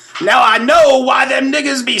 Now I know why them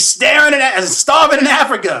niggas be staring at starving in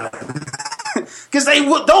Africa. Because they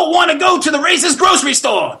don't want to go to the racist grocery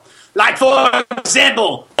store. Like, for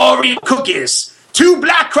example, Oreo cookies. 2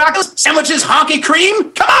 black crackers, sandwiches, honky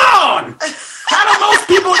cream? Come on! How do most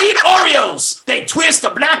people eat Oreos? They twist the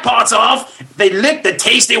black parts off, they lick the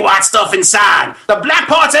tasty white stuff inside. The black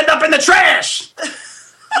parts end up in the trash.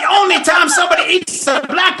 The only time somebody eats the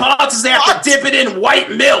black parts is they have to dip it in white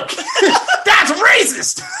milk. That's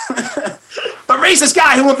racist. The racist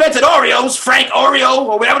guy who invented Oreos, Frank Oreo,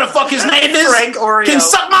 or whatever the fuck his name is, Frank Oreo, can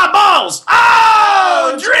suck my balls.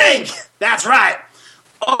 Oh, drink. That's right.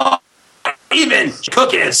 Oh, even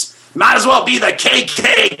cookies. Might as well be the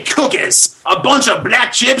KK cookies. A bunch of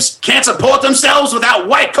black chips can't support themselves without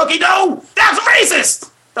white cookie dough? That's racist!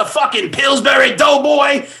 The fucking Pillsbury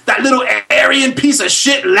Doughboy, that little Aryan piece of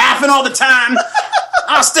shit laughing all the time.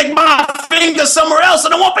 I'll stick my finger somewhere else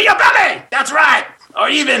and it won't be your belly! That's right! Or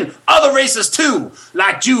even other races too,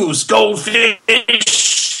 like Jews, goldfish.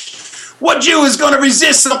 What Jew is gonna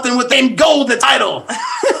resist something with them gold in the title?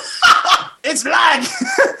 It's like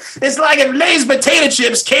if Lay's potato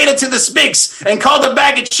chips catered to the Spicks and called a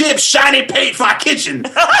bag of chips shiny paint for our kitchen.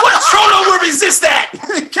 What Trollo will resist that?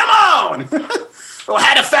 Come on! Or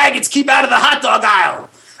how the faggots keep out of the hot dog aisle.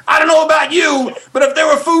 I don't know about you, but if there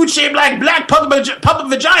were food shaped like black puppet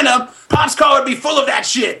vagina, Pop's car would be full of that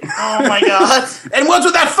shit. Oh my god. And what's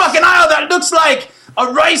with that fucking aisle that looks like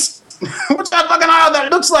a rice... What's that fucking aisle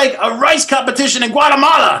that looks like a rice competition in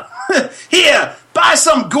Guatemala? Here, buy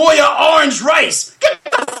some Goya orange rice. Get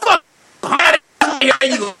the fuck out of here,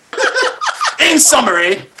 you. In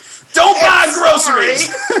summary, don't buy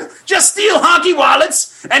groceries. Just steal honky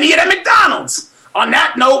wallets and eat at McDonald's. On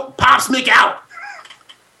that note, Pops make out.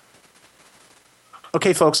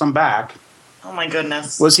 Okay, folks, I'm back. Oh my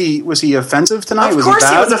goodness. Was he offensive tonight? Of course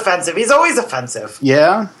he was offensive. He's always offensive.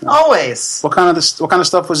 Yeah? Always. What kind of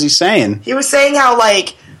stuff was he saying? He was saying how,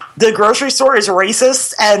 like, the grocery store is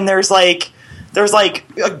racist, and there's like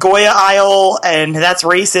a Goya aisle, and that's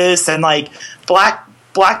racist, and like black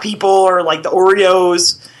people are like the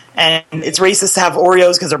Oreos, and it's racist to have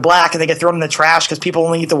Oreos because they're black and they get thrown in the trash because people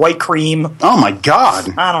only eat the white cream. Oh my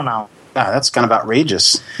god! I don't know. Yeah, that's kind of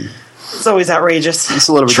outrageous. It's always outrageous. It's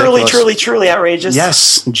a little ridiculous. Truly outrageous.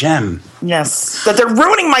 Yes, Jem. Yes, that they're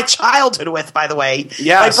ruining my childhood with, by the way,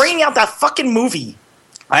 yes, by bringing out that fucking movie.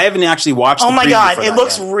 I haven't actually watched. Oh my god, it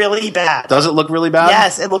looks really bad. Does it look really bad?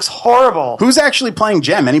 Yes, it looks horrible. Who's actually playing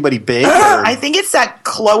Jem? Anybody big? I think it's that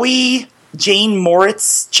Chloe Jane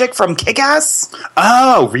Moritz chick from Kick-Ass.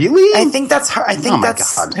 Oh, really? I think that's her. I think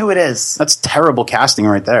that's who it is. That's terrible casting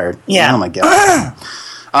right there. Yeah. Oh my god.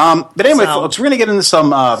 But anyway, folks, we're going to get into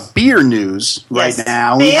some beer news right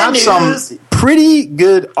now. We have some pretty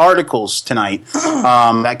good articles tonight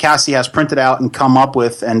that Cassie has printed out and come up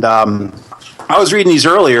with. And I was reading these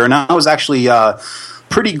earlier, and I was actually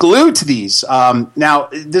pretty glued to these. Now,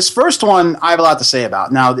 this first one I have a lot to say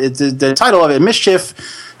about. Now, the title of it, Mischief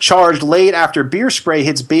Charged Late After Beer Spray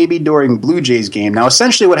Hits Baby During Blue Jays Game. Now,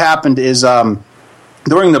 essentially what happened is...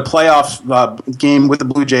 during the playoff game with the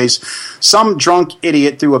Blue Jays, some drunk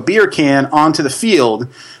idiot threw a beer can onto the field,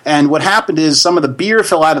 and what happened is some of the beer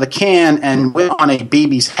fell out of the can and went on a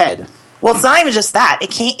baby's head. Well, it's not even just that.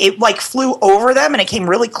 It like flew over them, and it came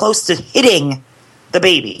really close to hitting the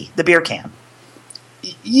baby, the beer can.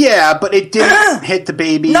 Yeah, but it didn't hit the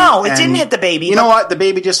baby. No, it didn't hit the baby. You know what? The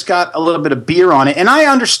baby just got a little bit of beer on it. And I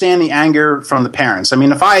understand the anger from the parents. I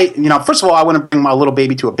mean, first of all, I wouldn't bring my little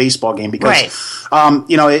baby to a baseball game because,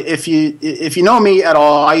 if you know me at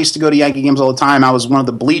all, I used to go to Yankee games all the time. I was one of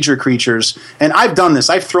the bleacher creatures. And I've done this.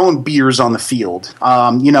 I've thrown beers on the field,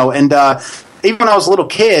 even when I was a little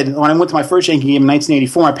kid, when I went to my first Yankee game in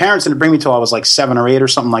 1984, my parents didn't bring me till I was like 7 or 8 or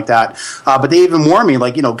something like that. But they even warned me,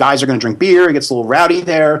 like, guys are going to drink beer. It gets a little rowdy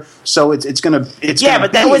there. So it's going to... Yeah,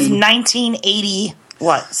 but that was 1980...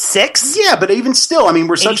 What, 6? Yeah, but even still, I mean,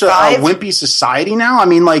 we're such a wimpy society now. I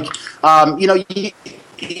mean, like,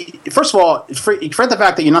 first of all, forget the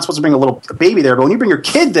fact that you're not supposed to bring a little baby there, but when you bring your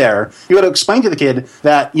kid there, you got to explain to the kid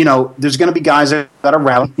that, there's going to be guys that are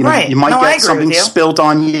rowdy. You might get something spilt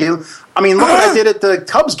on you. I mean, look what I did at the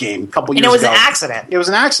Cubs game a couple years ago. And it was an accident. It was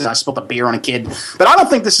an accident. I spilled a beer on a kid. But I don't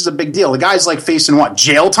think this is a big deal. The guy's like facing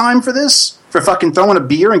jail time for this? For fucking throwing a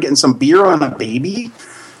beer and getting some beer on a baby?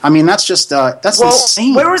 I mean, that's just, that's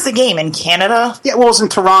insane. Where was the game? In Canada? Yeah, well, it was in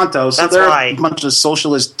Toronto, so they're right. a bunch of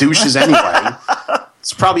socialist douches anyway.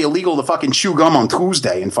 It's probably illegal to fucking chew gum on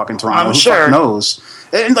Tuesday in fucking Toronto. I'm sure. Who knows?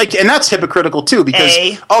 And that's hypocritical too, because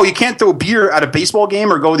you can't throw beer at a baseball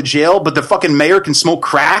game or go to jail, but the fucking mayor can smoke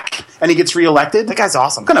crack and he gets reelected. That guy's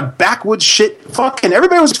awesome. What kind of backwoods shit? Fucking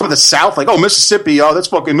everybody was from the South, like, Mississippi, that's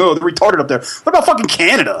fucking they're retarded up there. What about fucking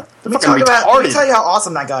Canada? They're fucking retarded. Let me tell you how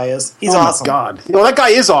awesome that guy is. He's awesome. Oh my god, that guy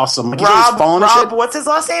is awesome. Like, Rob, what's his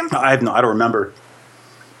last name? I don't remember.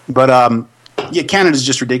 But Yeah, Canada's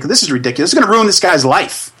just ridiculous. This is ridiculous. It's going to ruin this guy's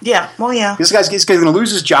life. Yeah, well, yeah. This guy's going to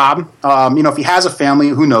lose his job. If he has a family,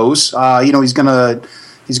 who knows? He's going to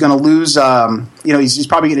lose. He's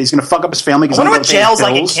probably going to fuck up his family. I wonder what jail's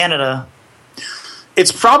like in Canada.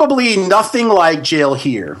 It's probably nothing like jail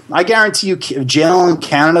here. I guarantee you, jail in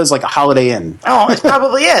Canada is like a Holiday Inn. Oh, it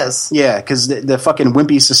probably is. Yeah, because the fucking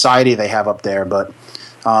wimpy society they have up there, but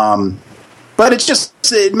it's just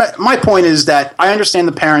my point is that I understand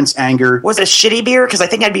the parents' anger. Was it a shitty beer? Because I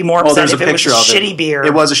think I'd be more upset if it was a shitty beer.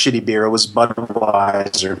 It was a shitty beer. It was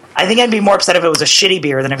Budweiser. I think I'd be more upset if it was a shitty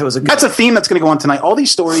beer than if it was a good. That's a theme that's going to go on tonight. All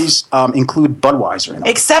these stories include Budweiser in them.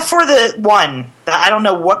 Except for the one. I don't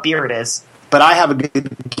know what beer it is. But I have a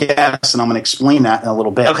good guess, and I'm going to explain that in a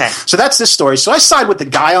little bit. Okay. So that's this story. So I side with the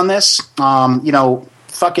guy on this. So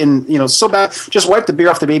bad. Just wipe the beer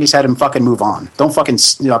off the baby's head and fucking move on. Don't fucking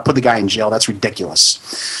put the guy in jail. That's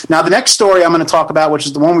ridiculous. Now, the next story I'm going to talk about, which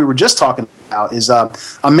is the one we were just talking about, is a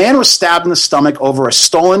man was stabbed in the stomach over a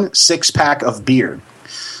stolen 6-pack of beer.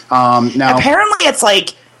 Now, apparently it's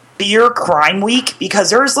like beer crime week because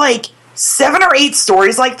there's like 7 or 8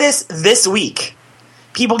 stories like this week.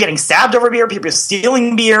 People getting stabbed over beer, people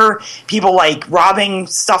stealing beer, people like robbing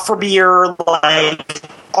stuff for beer, like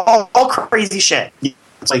all crazy shit.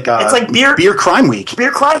 It's like beer crime week.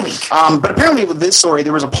 Beer crime week. But apparently with this story,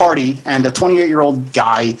 there was a party, and a 28-year-old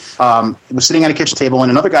guy was sitting at a kitchen table,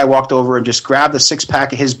 and another guy walked over and just grabbed the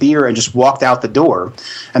 6-pack of his beer and just walked out the door.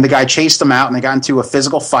 And the guy chased him out, and they got into a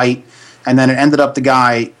physical fight, and then it ended up the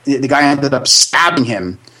guy ended up stabbing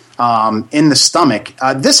him in the stomach.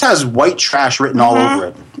 This has white trash written all over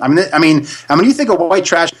it. I mean, when you think of white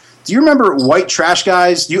trash, do you remember white trash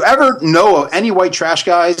guys? Do you ever know of any white trash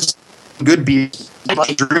guys? Good beer,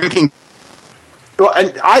 drinking. Well,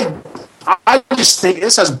 and I just think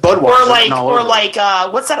this has Budweiser. Or like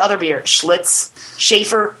what's that other beer? Schlitz,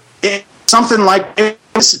 Schaefer. Something like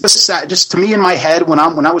this. Just to me in my head when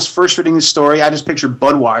I was first reading this story, I just pictured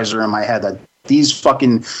Budweiser in my head. That these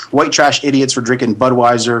fucking white trash idiots were drinking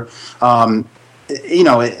Budweiser.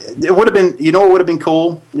 It would have been. It would have been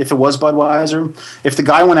cool if it was Budweiser. If the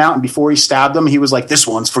guy went out and before he stabbed him, he was like, "This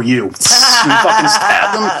one's for you," and fucking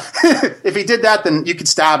stabbed him. If he did that, then you could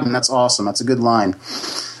stab him. That's awesome. That's a good line.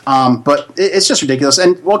 But it's just ridiculous.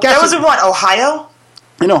 And that was in what, Ohio?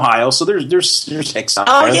 In Ohio, so there's hicks out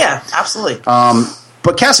there. Oh yeah, absolutely.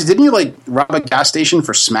 But Cassie, didn't you like rob a gas station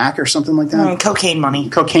for smack or something like that? Cocaine money.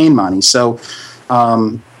 Cocaine money. So,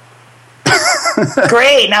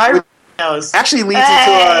 great. Now everyone knows. Actually leads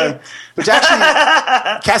into which actually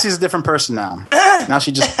Cassie's a different person now. Now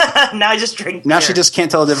she just I just drink. Now beer. she just can't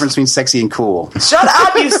tell the difference between sexy and cool. Shut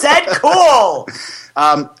up! You said cool.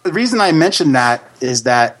 The reason I mentioned that is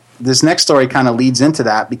that this next story kind of leads into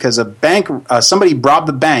that because somebody robbed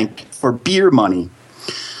the bank for beer money.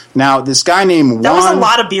 Now, this guy named That was a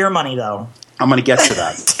lot of beer money, though. I'm going to get to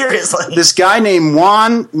that. Seriously. This guy named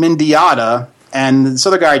Juan Mendieta and this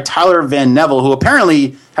other guy, Tyler Van Neville, who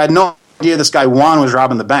apparently had no idea this guy Juan was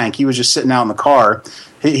robbing the bank. He was just sitting out in the car.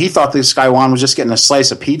 He thought this guy Juan was just getting a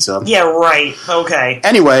slice of pizza. Yeah, right. Okay.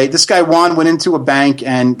 Anyway, this guy Juan went into a bank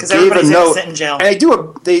and gave a note. Sit in jail. And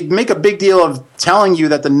they make a big deal of telling you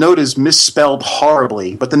that the note is misspelled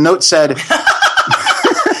horribly, but the note said...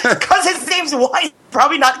 Because his name's Juan,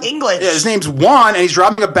 probably not English. Yeah, his name's Juan, and he's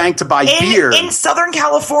robbing a bank to buy beer. In Southern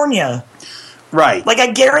California. Right. Like, I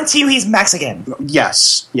guarantee you he's Mexican.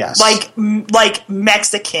 Yes. Like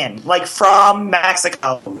Mexican. Like, from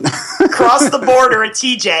Mexico. Crossed the border at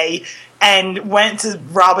TJ and went to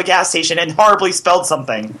rob a gas station and horribly spelled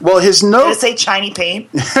something. Well, his note... Did it say Chinese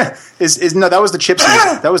paint? No, that was the chips.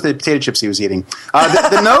 That was the potato chips he was eating.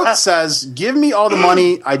 The note says, "Give me all the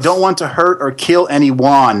money. I don't want to hurt or kill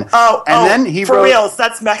anyone." Then he for wrote, reals,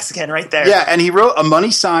 that's Mexican right there. Yeah, and he wrote a money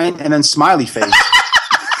sign and then smiley face.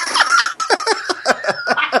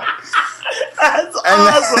 That's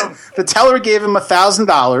awesome. The teller gave him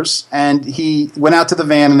 $1,000, and he went out to the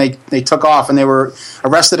van, and they took off, and they were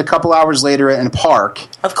arrested a couple hours later in a park.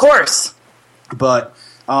 Of course. But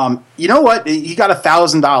you know what? He got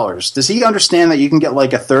 $1,000. Does he understand that you can get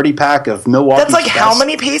like a 30-pack of Milwaukee? That's like how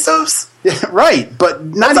many pesos? Right, but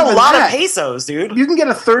not That's even a lot that. of pesos, dude. You can get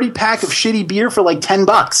a 30-pack of shitty beer for like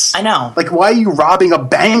 $10. I know. Like, why are you robbing a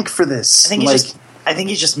bank for this? I think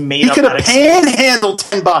he just made up that excuse. He could have panhandled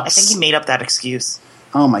 $10. I think he made up that excuse.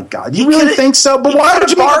 Oh my God! You really think so? But why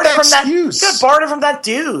would you make up that excuse? He could have borrowed it from that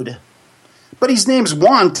dude. But his name's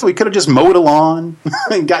Juan, too. He could have just mowed a lawn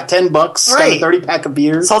and got $10, right. Got a 30-pack of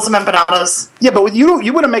beer. Sold some empanadas. Yeah, but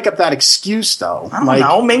you wouldn't make up that excuse, though. I don't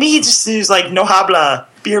know. Maybe he was like, no habla,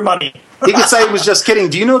 beer money. He could say he was just kidding.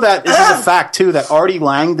 Do you know that this is a fact, too, that Artie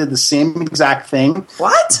Lang did the same exact thing?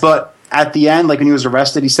 What? But at the end, like when he was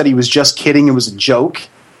arrested, he said he was just kidding. It was a joke.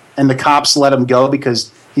 And the cops let him go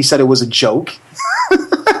because he said it was a joke.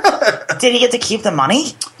 Did he get to keep the money?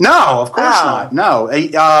 No, of course not. No.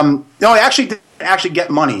 He actually didn't actually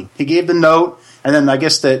get money. He gave the note, and then I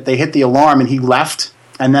guess that they hit the alarm, and he left,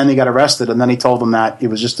 and then they got arrested, and then he told them that it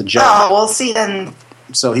was just a joke. Oh, well, see, then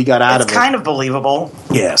so he got out of it. It's kind of believable.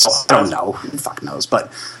 Yes. I don't know. Who the fuck knows?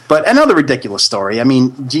 But another ridiculous story. I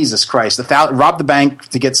mean, Jesus Christ. Robbed the bank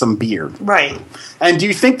to get some beer. Right. And do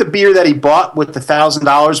you think the beer that he bought with the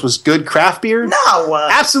 $1,000 was good craft beer? No.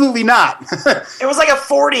 Absolutely not. It was like a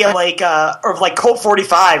 40, or like Colt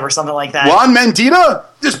 45 or something like that. Juan Mendita?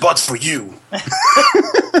 This butt's for you.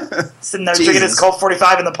 Sitting there drinking his Colt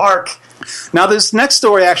 45 in the park. Now, this next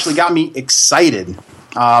story actually got me excited.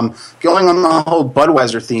 Going on the whole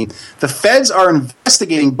Budweiser theme, the feds are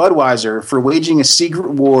investigating Budweiser for waging a secret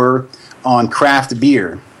war on craft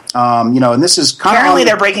beer. And this is kind apparently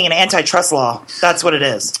they're breaking an antitrust law. That's what it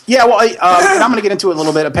is. Yeah, well, and I'm going to get into it a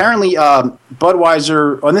little bit. Apparently,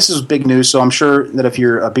 Budweiser, and this is big news, so I'm sure that if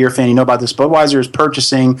you're a beer fan, you know about this. Budweiser is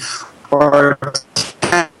purchasing or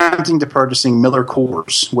attempting to purchasing Miller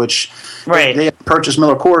Coors, which right. they purchase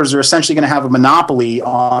Miller Coors, they're essentially going to have a monopoly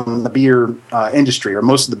on the beer industry, or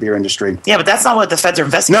most of the beer industry. Yeah, but that's not what the feds are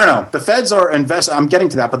investigating. No. The feds are I'm getting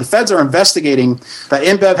to that, but the feds are investigating that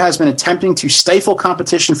InBev has been attempting to stifle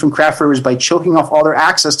competition from craft brewers by choking off all their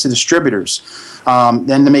access to distributors,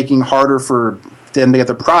 then making harder for them to get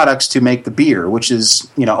their products to make the beer, which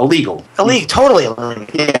is, illegal. Totally illegal.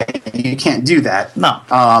 Yeah, you can't do that. No.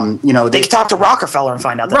 They could talk to Rockefeller and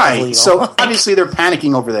find out that's illegal. So obviously they're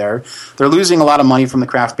panicking over there. They're losing a lot of money from the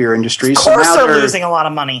craft beer industry. Of course they're losing a lot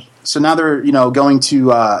of money. So now they're, going to,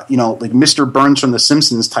 like Mr. Burns from The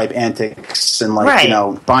Simpsons type antics and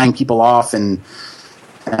buying people off and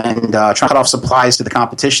trying to cut off supplies to the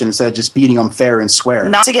competition instead of just beating them fair and square.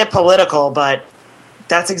 Not to get political, but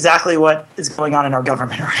that's exactly what is going on in our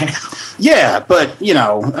government right now. Yeah, but,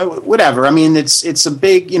 whatever. I mean, it's a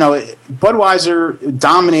big, Budweiser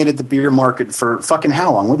dominated the beer market for fucking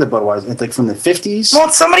how long? What did Budweiser, like from the 50s? Well,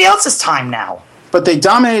 it's somebody else's time now. But they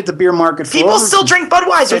dominated the beer market for people still drink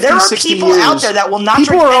Budweiser. 50, there are people years. out there that will not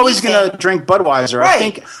people drink are always anything. going to drink Budweiser.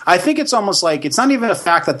 Right. I think it's almost like it's not even a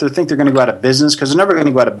fact that they think they're going to go out of business, because they're never going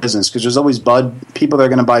to go out of business, because there's always people that are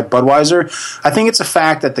going to buy Budweiser. I think it's a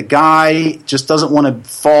fact that the guy just doesn't want to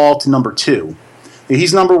fall to number 2.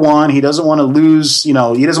 He's number 1. He doesn't want to lose, he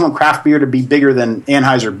doesn't want craft beer to be bigger than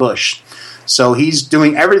Anheuser-Busch. So he's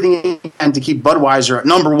doing everything he can to keep Budweiser at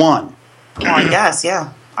number 1. Well, I guess,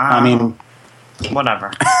 yeah. I mean,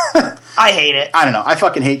 whatever. I hate it. I don't know. I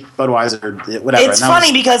fucking hate Budweiser. Whatever. It's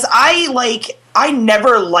funny because I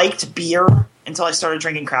never liked beer until I started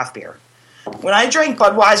drinking craft beer. When I drank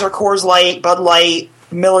Budweiser, Coors Light, Bud Light,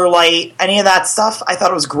 Miller Light, any of that stuff, I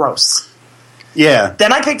thought it was gross. Yeah.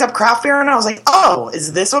 Then I picked up craft beer and I was like, oh,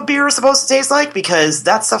 is this what beer is supposed to taste like? Because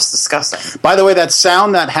that stuff's disgusting. By the way, that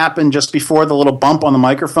sound that happened just before the little bump on the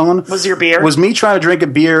microphone was your beer? Was me trying to drink a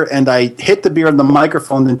beer, and I hit the beer on the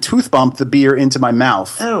microphone, then tooth bumped the beer into my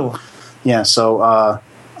mouth. Oh. Yeah, so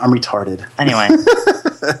I'm retarded. Anyway.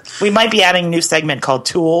 We might be adding a new segment called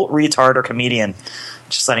Tool, Retard, or Comedian.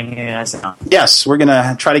 Just letting you guys know. Yes, we're going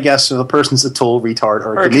to try to guess if the person's a tool, retard,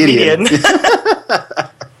 or a comedian.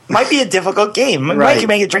 Might be a difficult game. Right. Might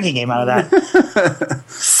make a drinking game out of that.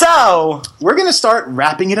 So we're going to start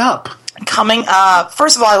wrapping it up. Coming up,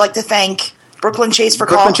 first of all, I'd like to thank Brooklyn Chase for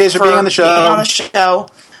being on the show.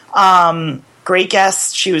 Great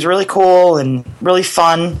guest. She was really cool and really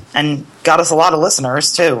fun, and got us a lot of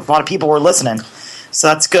listeners too. A lot of people were listening, so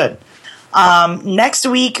that's good. Next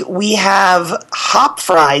week we have Hop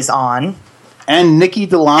Fries on. And Nikki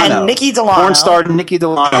Delano. Porn star Nikki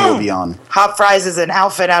Delano will be on. Hop Fries is an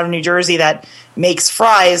outfit out of New Jersey that makes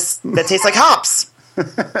fries that taste like hops,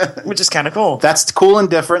 which is kind of cool. That's cool and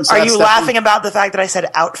different. So are you laughing about the fact that I said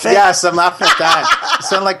outfit? Yes, I'm laughing at that.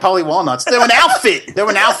 Sound like Polly Walnuts. They're an outfit. They're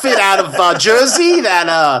an outfit out of Jersey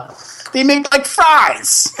that they make like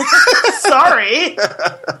fries. Sorry.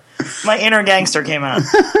 My inner gangster came out.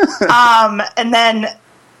 And then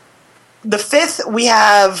the 5th we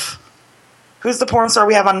have... Who's the porn star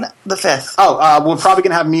we have on the 5th? Oh, we're probably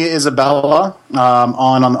going to have Mia Isabella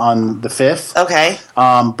on the 5th. Okay.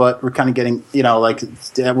 But we're kind of getting,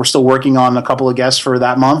 we're still working on a couple of guests for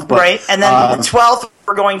that month. But, right. And then the 12th,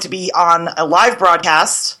 we're going to be on a live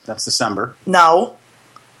broadcast. That's December. No.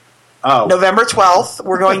 Oh. November 12th,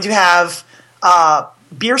 we're going to have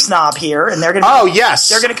Beer Snob here, and they're going to. Oh, yes.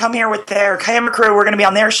 They're going to come here with their camera crew. We're going to be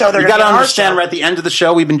on their show. They're you got to understand, we're at the end of the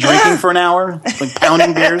show. We've been drinking for an hour, like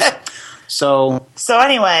pounding beers. So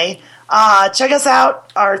anyway, Check us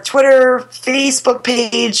out, our Twitter, Facebook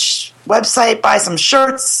page, website, buy some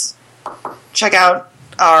shirts. Check out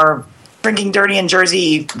our Drinking Dirty in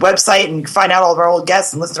Jersey website and find out all of our old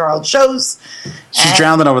guests and listen to our old shows. She's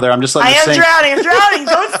drowning over there. I'm just letting her sink. I'm drowning.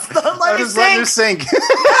 Don't let me sink.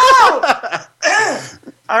 No!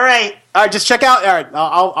 All right, just check out. All right,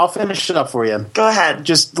 I'll finish it up for you. Go ahead.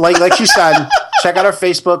 Just like she said, check out our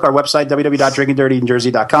Facebook, our website,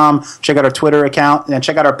 www.drinkingdirtyinjersey.com. Check out our Twitter account, and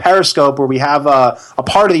check out our Periscope, where we have a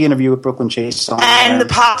part of the interview with Brooklyn Chase on and there.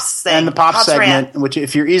 The Pops thing. And the Pops segment, rant. Which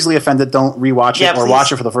if you're easily offended, don't rewatch it or please.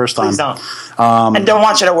 watch it for the first time. Please don't. And don't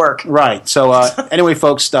watch it at work. Right. So anyway,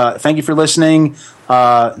 folks, thank you for listening,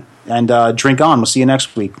 and drink on. We'll see you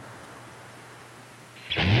next week.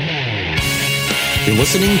 You're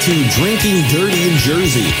listening to Drinking Dirty in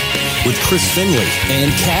Jersey with Chris Finley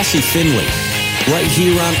and Cassie Finley, right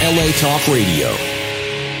here on LA Talk Radio.